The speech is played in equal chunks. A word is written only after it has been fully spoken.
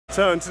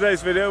So in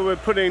today's video we're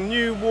putting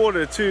new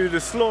water to the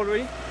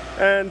slaughtery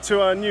and to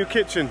our new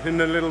kitchen in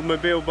the little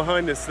mobile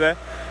behind us there.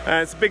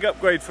 It's a big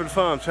upgrade for the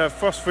farm to have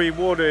frost-free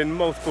water in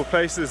multiple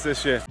places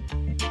this year.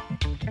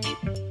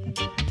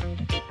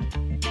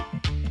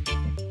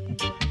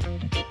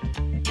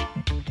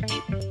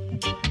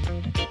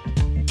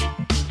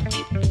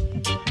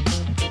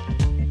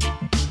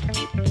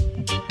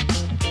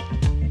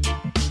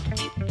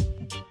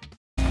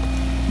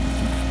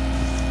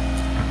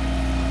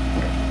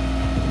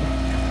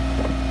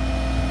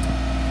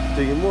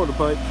 Digging water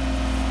pipe.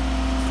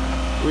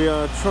 We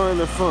are trying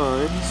to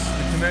find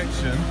the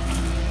connection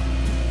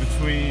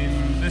between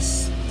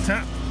this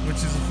tap, which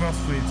is a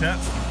frost-free tap,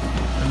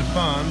 and the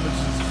barn, which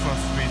is a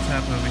frost-free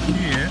tap over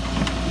here,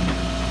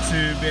 to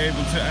be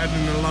able to add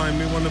in a line.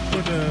 We want to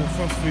put a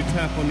frost-free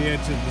tap on the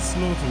edge of the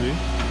slaughtery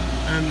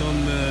and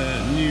on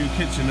the new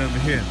kitchen over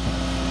here.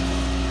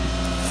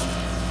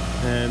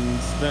 And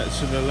that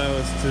should allow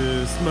us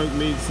to smoke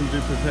meats and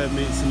do prepared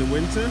meats in the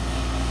winter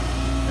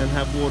and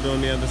have water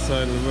on the other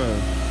side of the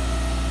road.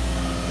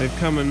 They've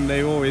come and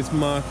they always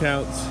mark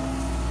out,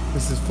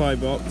 this is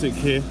fibre optic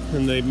here,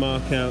 and they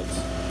mark out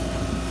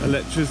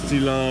electricity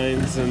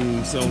lines and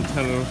old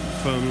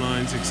telephone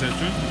lines, etc.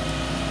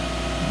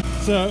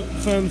 So,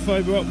 found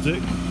fibre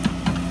optic,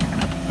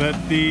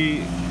 but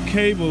the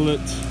cable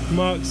that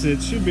marks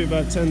it should be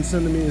about 10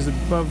 centimeters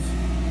above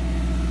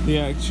the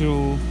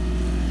actual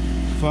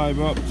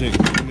fibre optic,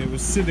 and it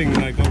was sitting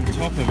like on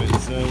top of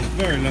it, so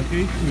very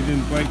lucky we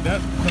didn't break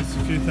that. It cost a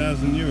few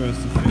thousand euros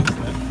to fix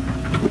that.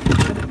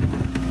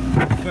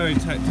 Very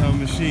tactile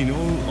machine.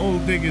 All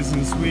diggers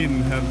in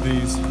Sweden have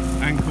these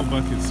ankle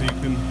buckets, so you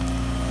can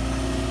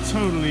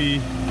totally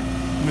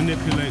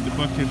manipulate the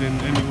bucket in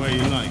any way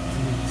you like.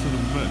 Sort of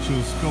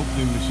virtual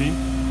sculpting machine.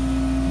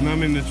 And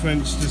I'm in the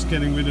trench just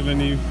getting rid of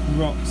any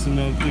rocks, and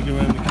I'll dig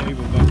around the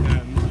cable by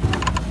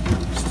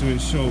hand just to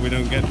ensure we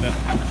don't get that.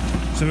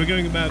 So we're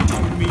going about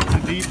 1 meter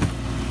deep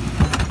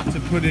to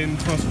put in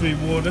frost-free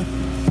water,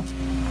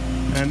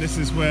 and this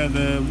is where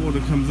the water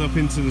comes up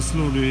into the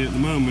slaughtery at the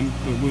moment,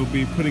 but we'll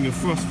be putting a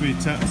frost-free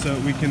tap so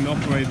we can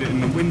operate it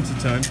in the winter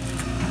time.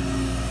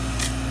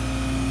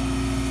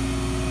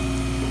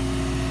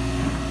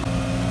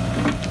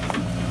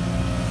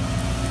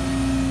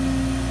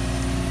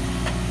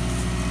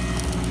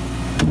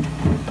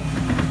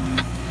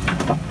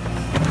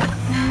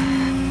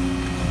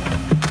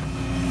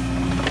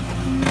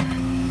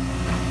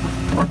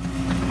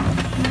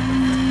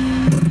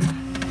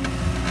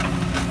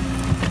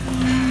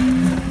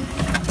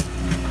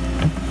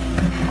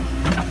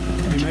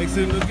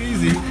 It look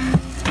easy.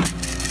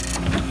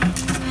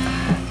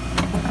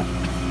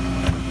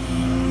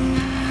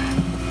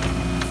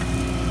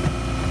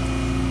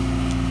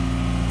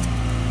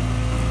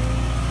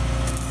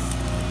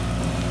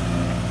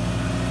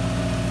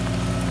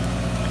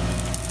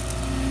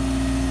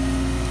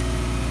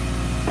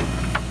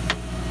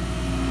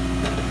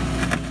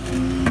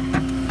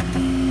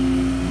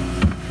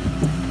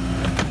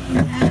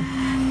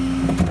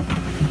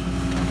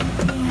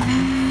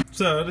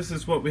 So this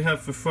is what we have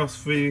for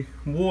frost-free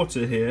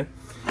water here.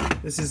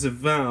 This is a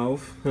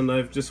valve, and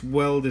I've just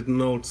welded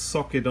an old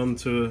socket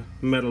onto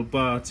a metal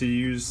bar to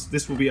use.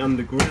 This will be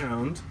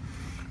underground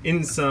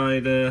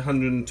inside a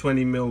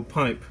 120mm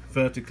pipe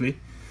vertically,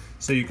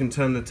 so you can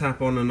turn the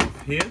tap on and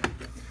off here.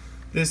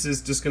 This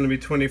is just going to be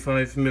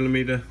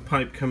 25mm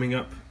pipe coming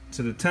up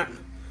to the tap,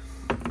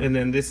 and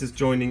then this is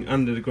joining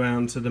under the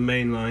ground to the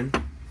main line.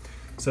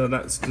 So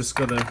that's just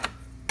got to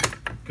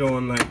go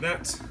on like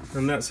that,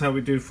 and that's how we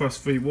do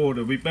frost-free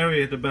water. We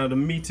bury it about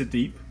 1 meter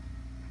deep,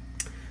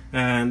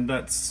 and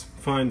that's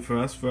fine for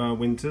us for our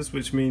winters,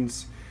 which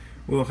means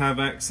we'll have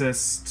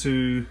access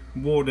to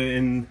water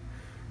in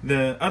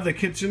the other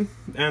kitchen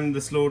and the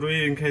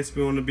slaughtery in case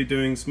we want to be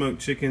doing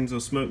smoked chickens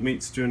or smoked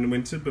meats during the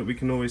winter, but we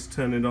can always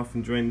turn it off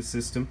and drain the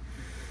system.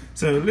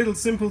 So little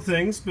simple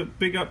things, but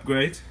big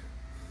upgrade.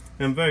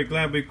 I'm very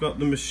glad we've got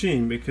the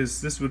machine,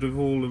 because this would have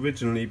all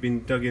originally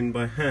been dug in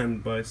by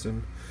hand by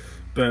some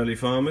burly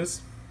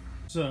farmers.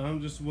 So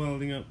I'm just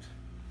welding up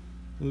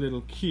a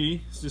little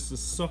key. It's just a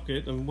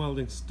socket. I'm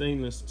welding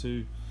stainless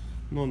to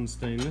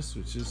non-stainless,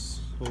 which is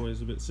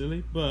always a bit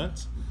silly,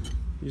 but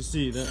you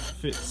see that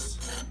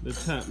fits the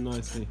tap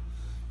nicely.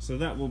 So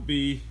that will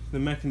be the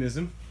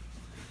mechanism.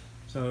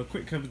 So a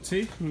quick cup of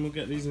tea and we'll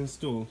get these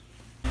installed.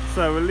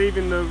 So we're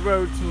leaving the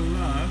road till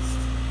last.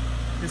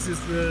 This is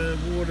the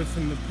water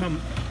from the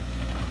pump,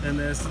 and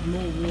there's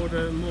more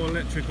water and more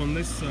electric on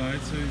this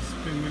side, so it's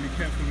been really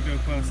careful to go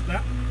past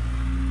that.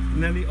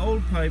 And then the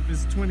old pipe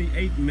is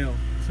 28mm,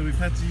 so we've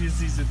had to use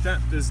these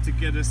adapters to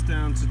get us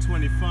down to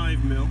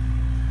 25mm,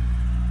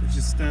 which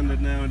is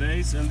standard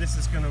nowadays. And this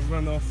is going to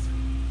run off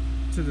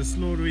to the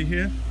slaughtery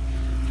here,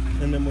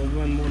 and then we'll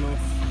run one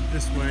off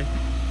this way.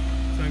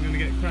 So I'm going to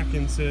get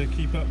cracking to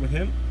keep up with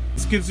him.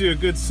 This gives you a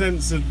good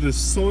sense of the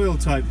soil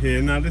type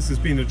here. Now this has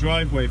been a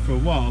driveway for a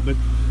while, but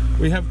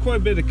we have quite a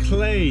bit of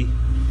clay.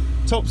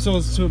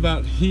 Topsoil's to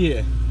about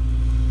here,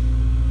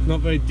 not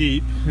very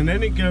deep, and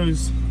then it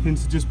goes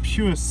into just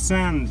pure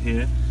sand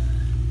here.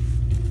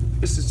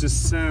 This is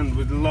just sand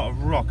with a lot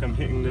of rock. I'm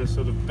hitting the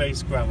sort of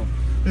base gravel.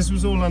 This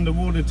was all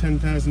underwater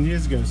 10,000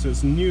 years ago, so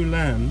it's new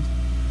land.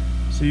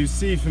 So you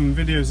see from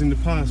videos in the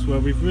past where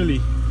we've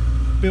really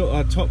built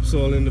our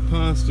topsoil in the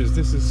pastures.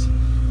 This is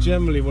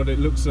generally what it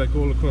looks like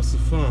all across the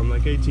farm,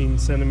 like 18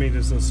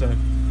 centimeters or so,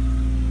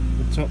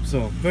 the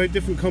topsoil. Very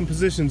different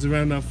compositions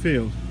around our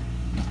field.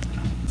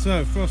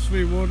 So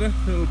frost-free water,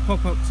 it'll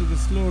pop up to the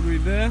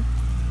slaughtery there.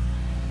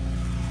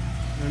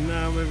 And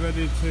now we're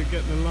ready to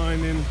get the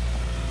line in.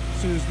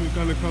 As soon as we've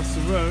gone across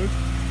the road,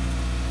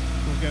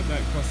 we'll get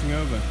that crossing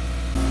over.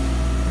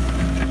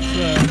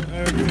 So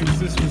Eric thinks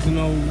this was an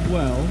old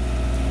well,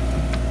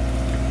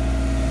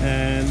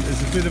 and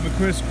there's a bit of a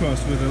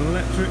crisscross with an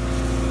electric.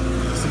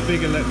 It's a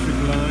big electric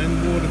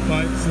line, water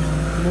pipes,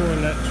 more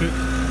electric,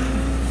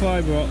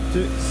 fibre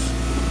optics,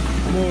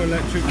 more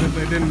electric that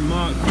they didn't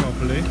mark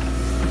properly,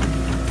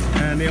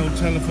 and the old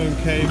telephone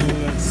cable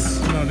that's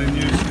not in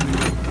use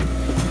anymore.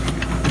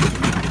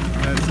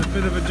 There's a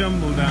bit of a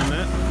jumble down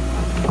there.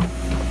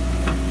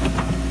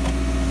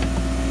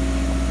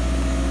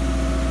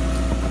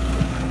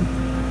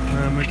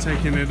 And we're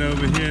taking it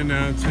over here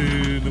now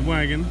to the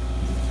wagon,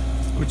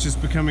 which is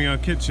becoming our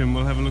kitchen.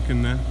 We'll have a look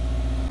in there.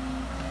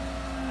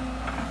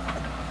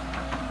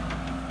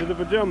 Bit of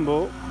a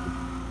jumble,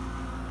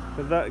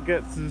 but that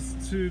gets us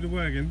to the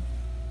wagon.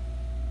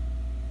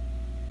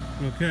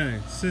 Okay,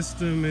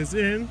 system is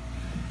in,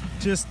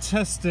 just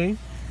testing.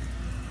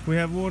 We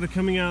have water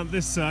coming out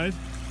this side.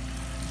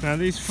 Now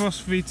these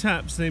frost-free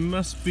taps, they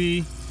must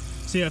be,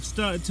 see, I've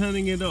started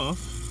turning it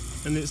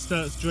off and it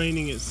starts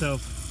draining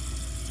itself.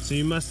 So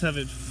you must have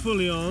it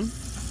fully on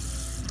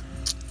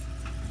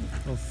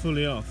or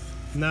fully off.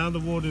 Now the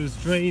water is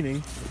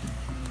draining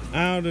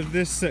out of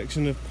this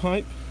section of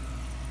pipe,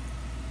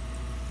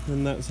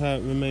 and that's how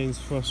it remains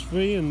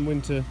frost-free and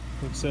winter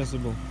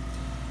accessible.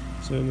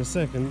 So in a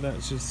second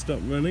that should stop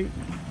running.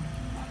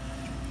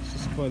 There's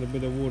just quite a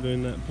bit of water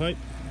in that pipe.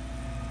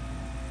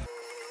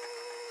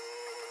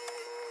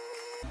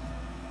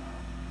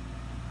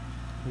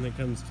 And it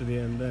comes to the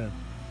end there.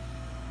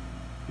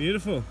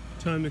 Beautiful.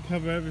 Time to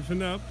cover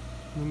everything up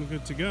and we're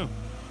good to go.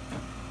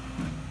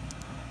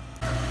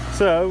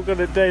 So we've got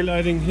a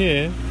daylighting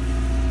here.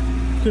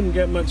 Couldn't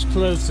get much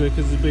closer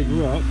because of the big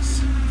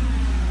rocks.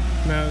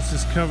 Now it's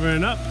just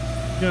covering up.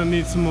 Gonna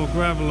need some more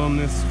gravel on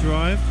this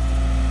drive.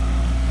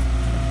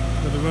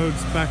 But the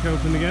road's back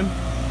open again.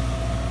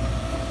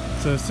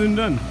 So soon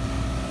done.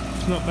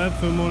 It's not bad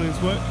for a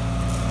morning's work.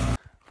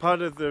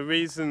 Part of the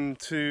reason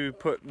to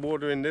put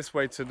water in this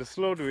way to the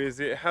slaughtery is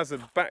it has a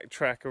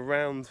backtrack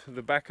around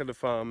the back of the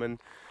farm, and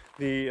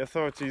the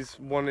authorities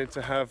wanted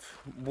to have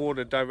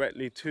water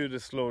directly to the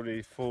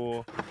slaughtery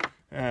for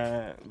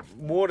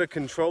water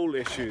control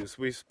issues.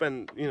 We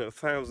spent, you know,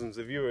 thousands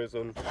of euros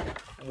on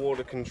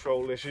water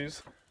control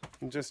issues.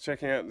 I'm just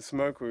checking out the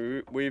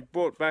smoker. We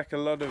brought back a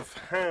lot of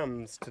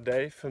hams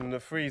today from the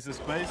freezer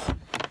space,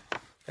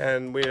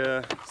 and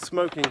we're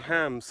smoking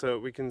ham so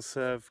we can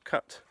serve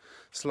cut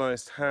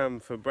sliced ham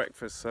for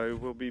breakfast. So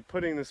we'll be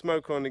putting the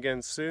smoke on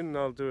again soon, and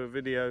I'll do a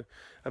video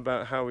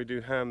about how we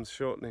do hams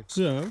shortly.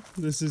 So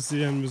this is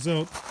the end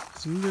result.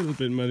 It's a little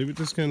bit muddy. We're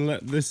just going to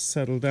let this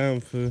settle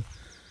down for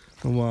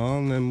a while,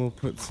 and then we'll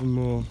put some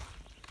more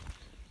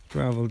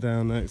gravel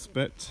down. I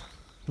expect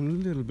a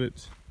little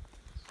bit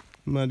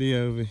muddy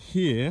over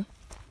here,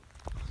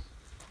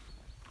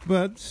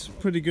 but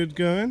pretty good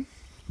going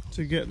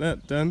to get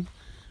that done.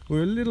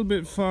 We're a little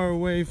bit far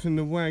away from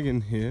the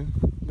wagon here,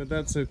 but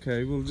that's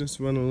okay. We'll just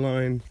run a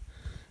line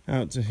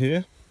out to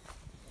here,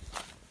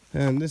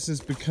 and this is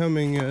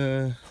becoming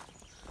a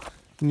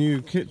new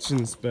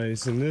kitchen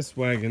space in this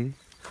wagon,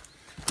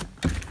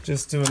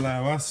 just to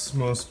allow us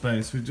more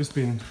space. We've just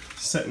been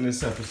setting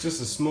this up. It's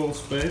just a small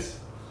space,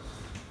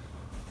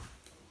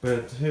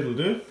 but it'll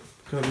do.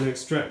 Got an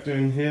extractor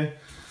in here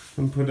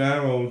and put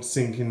our old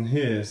sink in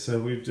here, so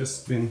we've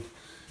just been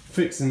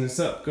fixing this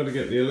up. Got to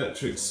get the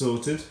electric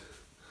sorted.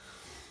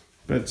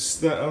 But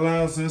that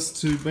allows us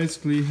to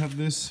basically have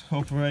this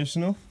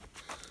operational.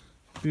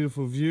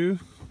 Beautiful view.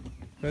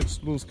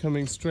 Vegetables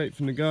coming straight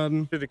from the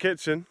garden to the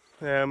kitchen.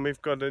 And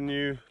we've got a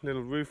new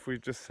little roof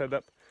we've just set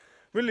up.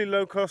 Really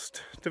low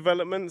cost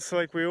developments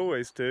like we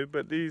always do,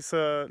 but these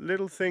are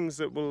little things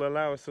that will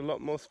allow us a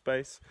lot more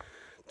space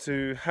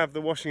to have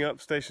the washing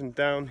up station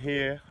down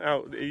here.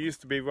 It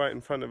used to be right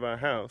in front of our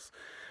house.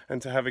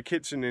 And to have a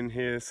kitchen in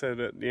here so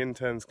that the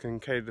interns can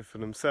cater for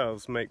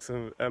themselves makes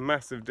a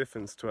massive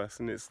difference to us.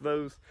 And it's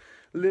those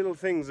little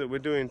things that we're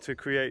doing to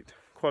create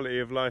quality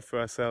of life for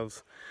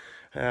ourselves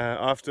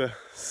after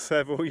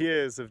several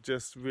years of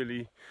just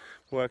really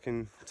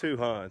working too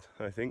hard,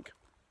 I think.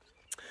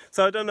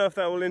 So I don't know if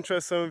that will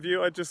interest some of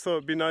you. I just thought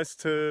it'd be nice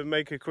to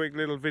make a quick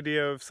little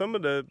video of some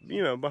of the,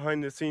 you know,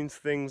 behind the scenes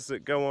things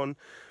that go on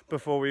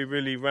before we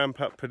really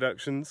ramp up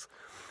productions.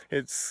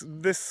 It's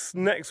this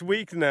next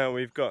week now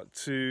we've got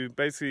to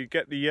basically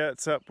get the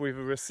yurts up. We're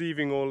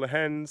receiving all the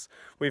hens.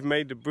 We've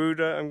made the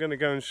brooder. I'm going to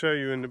go and show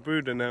you in the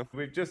brooder now.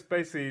 We've just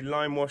basically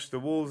lime washed the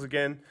walls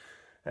again,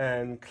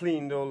 and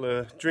cleaned all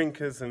the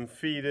drinkers and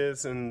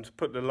feeders and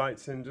put the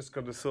lights in. Just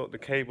got to sort the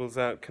cables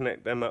out,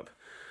 connect them up.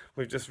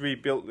 We've just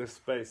rebuilt this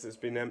space. It's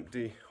been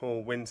empty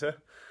all winter.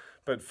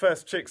 But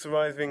first chicks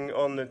arriving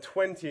on the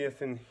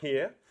 20th in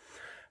here,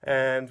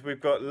 and we've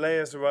got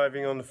layers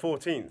arriving on the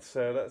 14th,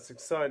 so that's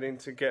exciting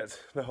to get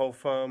the whole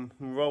farm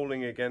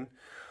rolling again.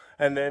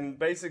 And then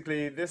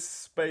basically this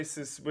space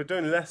is, we're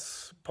doing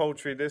less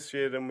poultry this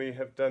year than we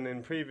have done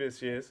in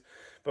previous years,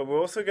 but we're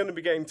also going to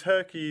be getting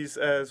turkeys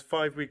as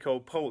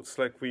 5-week-old poults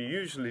like we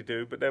usually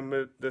do, but then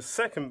with the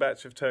second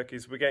batch of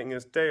turkeys we're getting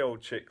as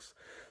day-old chicks.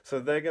 So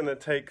they're going to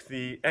take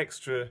the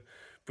extra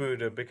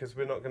brooder because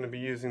we're not going to be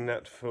using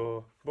that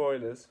for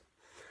broilers.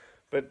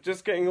 But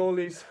just getting all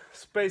these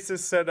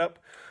spaces set up.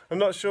 I'm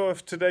not sure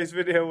if today's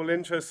video will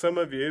interest some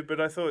of you, but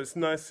I thought it's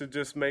nice to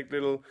just make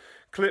little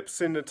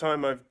clips in the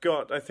time I've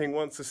got. I think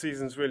once the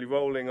season's really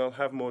rolling, I'll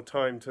have more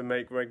time to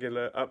make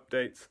regular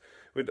updates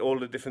with all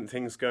the different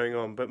things going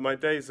on. But my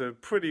days are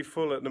pretty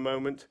full at the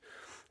moment.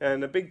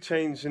 And a big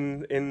change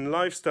in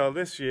lifestyle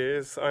this year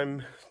is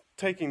I'm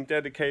taking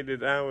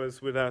dedicated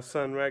hours with our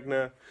son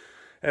Ragnar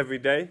every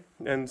day,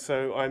 and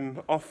so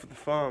I'm off the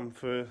farm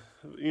for,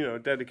 you know, a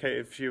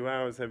dedicated few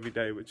hours every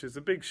day, which is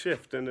a big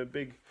shift and a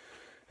big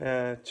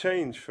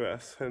change for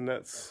us. And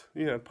that's,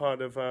 you know,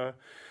 part of our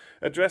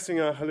addressing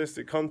our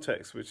holistic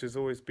context, which has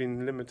always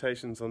been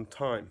limitations on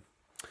time.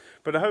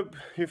 But I hope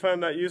you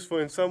found that useful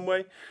in some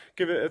way.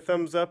 Give it a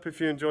thumbs up if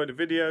you enjoyed the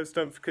videos.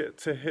 Don't forget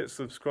to hit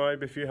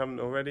subscribe if you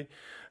haven't already,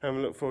 and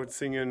we look forward to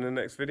seeing you in the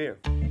next video.